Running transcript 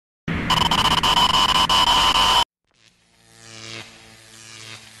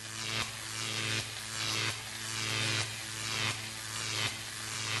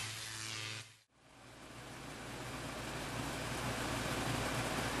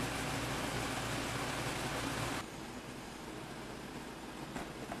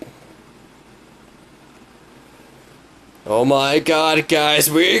Oh my god, guys,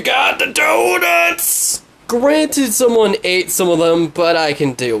 we got the donuts! Granted, someone ate some of them, but I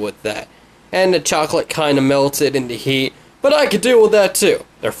can deal with that. And the chocolate kinda melted in the heat, but I can deal with that too.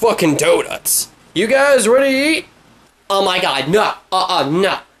 They're fucking donuts. You guys ready to eat? Oh my god, no.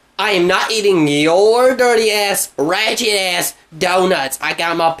 No. I am not eating your dirty ass, ratchet ass donuts. I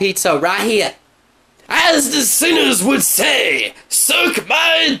got my pizza right here. As the sinners would say, suck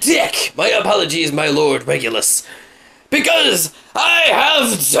my dick. My apologies, my lord Regulus. Because I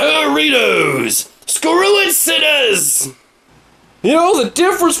have Doritos. Screw it, sinners. You know, the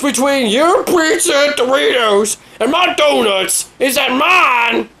difference between your pizza and Doritos and my donuts is that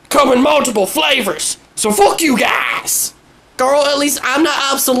mine come in multiple flavors. So fuck you guys. Girl, at least I'm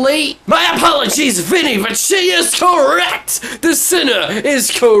not obsolete. My apologies, Vinny, but she is correct. The sinner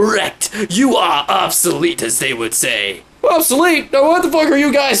is correct. You are obsolete, as they would say. Obsolete? Now what the fuck are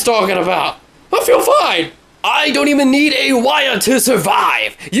you guys talking about? I feel fine. I don't even need a wire to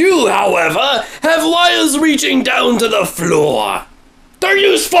survive. You, however, have wires reaching down to the floor. They're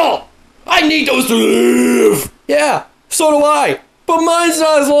useful. I need those to live. Yeah, so do I. But mine's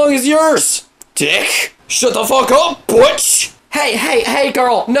not as long as yours. Dick. Shut the fuck up, Butch! Hey,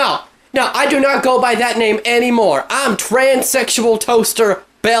 girl, no, I do not go by that name anymore. I'm Transsexual Toaster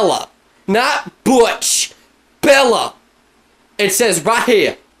Bella, not Butch. Bella. It says right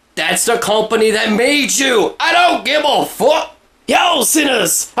here, that's the company that made you. I don't give a fuck. Yo,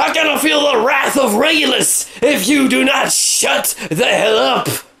 sinners, I'm gonna feel the wrath of Regulus if you do not shut the hell up.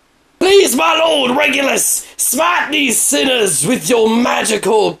 Please, my lord Regulus, smite these sinners with your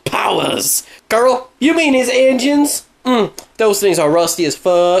magical powers. Girl, you mean his engines? Those things are rusty as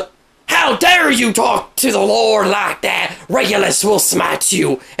fuck. How dare you talk to the Lord like that? Regulus will smite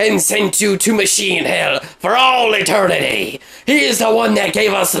you and send you to machine hell for all eternity. He is the one that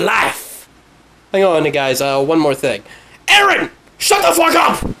gave us life. Hang on, guys, one more thing. Aaron, shut the fuck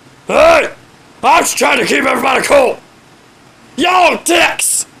up! Hey, I'm just trying to keep everybody cool. Y'all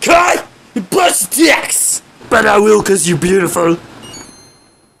dicks! Cut! You bunch of dicks! But I will, cause you're beautiful.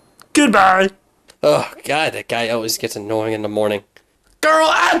 Goodbye. Oh god, that guy always gets annoying in the morning. Girl,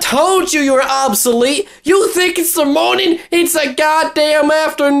 I told you were obsolete! You think it's the morning? It's a goddamn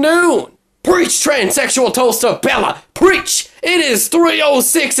afternoon! Preach, Transsexual Toaster Bella! Preach! It is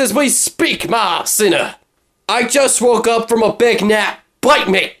 3:06 as we speak, my sinner! I just woke up from a big nap. Bite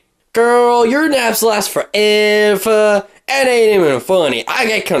me! Girl, your naps last forever. It ain't even funny. I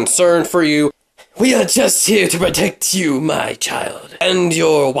get concerned for you. We are just here to protect you, my child. And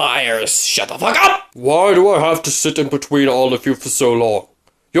your wires. Shut the fuck up! Why do I have to sit in between all of you for so long?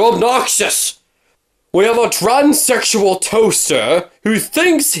 You're obnoxious! We have a transsexual toaster who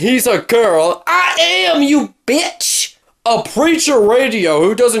thinks he's a girl. I am, you bitch! A preacher radio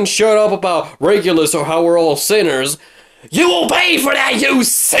who doesn't shut up about Regulus or how we're all sinners. You will pay for that, you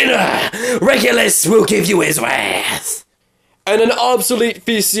sinner! Regulus will give you his wrath. And an obsolete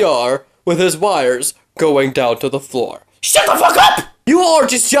VCR with his wires going down to the floor. Shut the fuck up! You are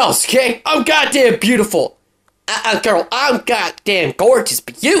just jealous, okay? I'm goddamn beautiful. Girl, I'm goddamn gorgeous,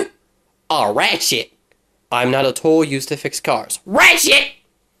 but you are ratchet. I'm not a tool used to fix cars. Ratchet!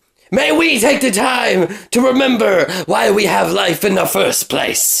 May we take the time to remember why we have life in the first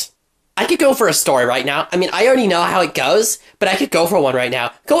place. I could go for a story right now. I mean, I already know how it goes, but I could go for one right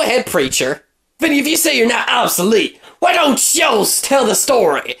now. Go ahead, preacher. Vinny, if you say you're not obsolete, why don't you tell the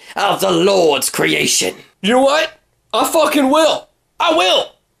story of the Lord's creation? You know what? I fucking will. I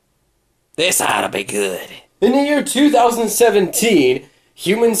will. This ought to be good. In the year 2017,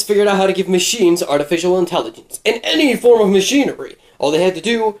 humans figured out how to give machines artificial intelligence in any form of machinery. All they had to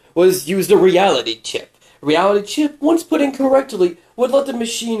do was use the reality chip. A reality chip, once put in correctly, would let the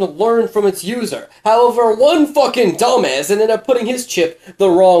machine learn from its user. However, one fucking dumbass ended up putting his chip the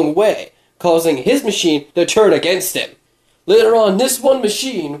wrong way, causing his machine to turn against him. Later on, this one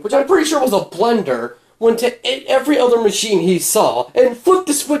machine, which I'm pretty sure was a blender, went to every other machine he saw and flipped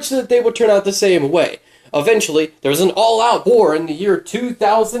the switch so that they would turn out the same way. Eventually, there was an all-out war in the year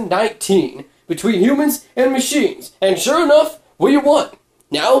 2019 between humans and machines, and sure enough, we won.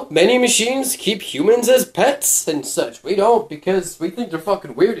 Now, many machines keep humans as pets and such. We don't, because we think they're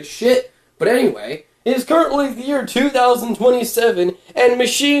fucking weird as shit. But anyway, it is currently the year 2027, and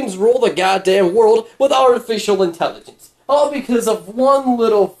machines rule the goddamn world with artificial intelligence. All because of one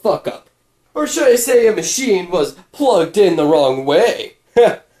little fuck-up. Or should I say a machine was plugged in the wrong way.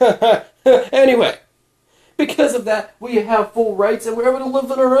 Anyway, because of that, we have full rights and we're able to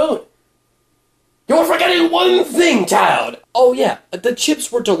live on our own. You're forgetting one thing, child! Oh yeah, the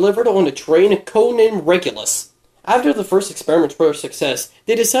chips were delivered on a train codenamed Regulus. After the first experiments were a success,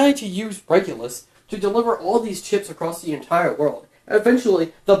 they decided to use Regulus to deliver all these chips across the entire world.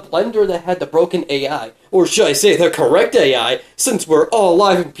 Eventually, the blender that had the broken AI, or should I say the correct AI, since we're all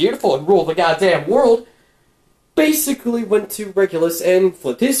alive and beautiful and rule the goddamn world, basically went to Regulus and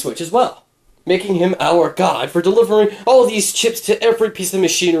flipped his switch as well, making him our god for delivering all these chips to every piece of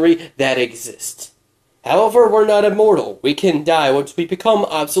machinery that exists. However, we're not immortal. We can die once we become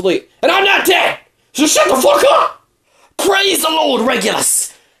obsolete. And I'm not dead! So shut the fuck up! Praise the Lord,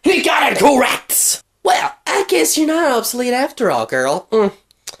 Regulus! He got it correct! Well, I guess you're not obsolete after all, girl.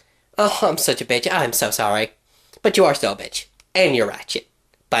 Oh, I'm such a bitch. I'm so sorry. But you are still a bitch. And you're ratchet.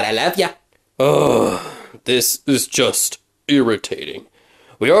 But I love ya. Oh, this is just irritating.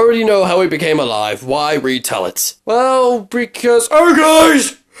 We already know how he became alive. Why retell it? Well, because... Hey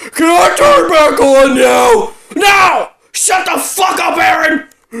guys! Can I turn back on now? No! Shut the fuck up, Aaron!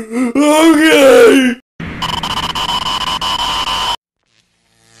 Okay.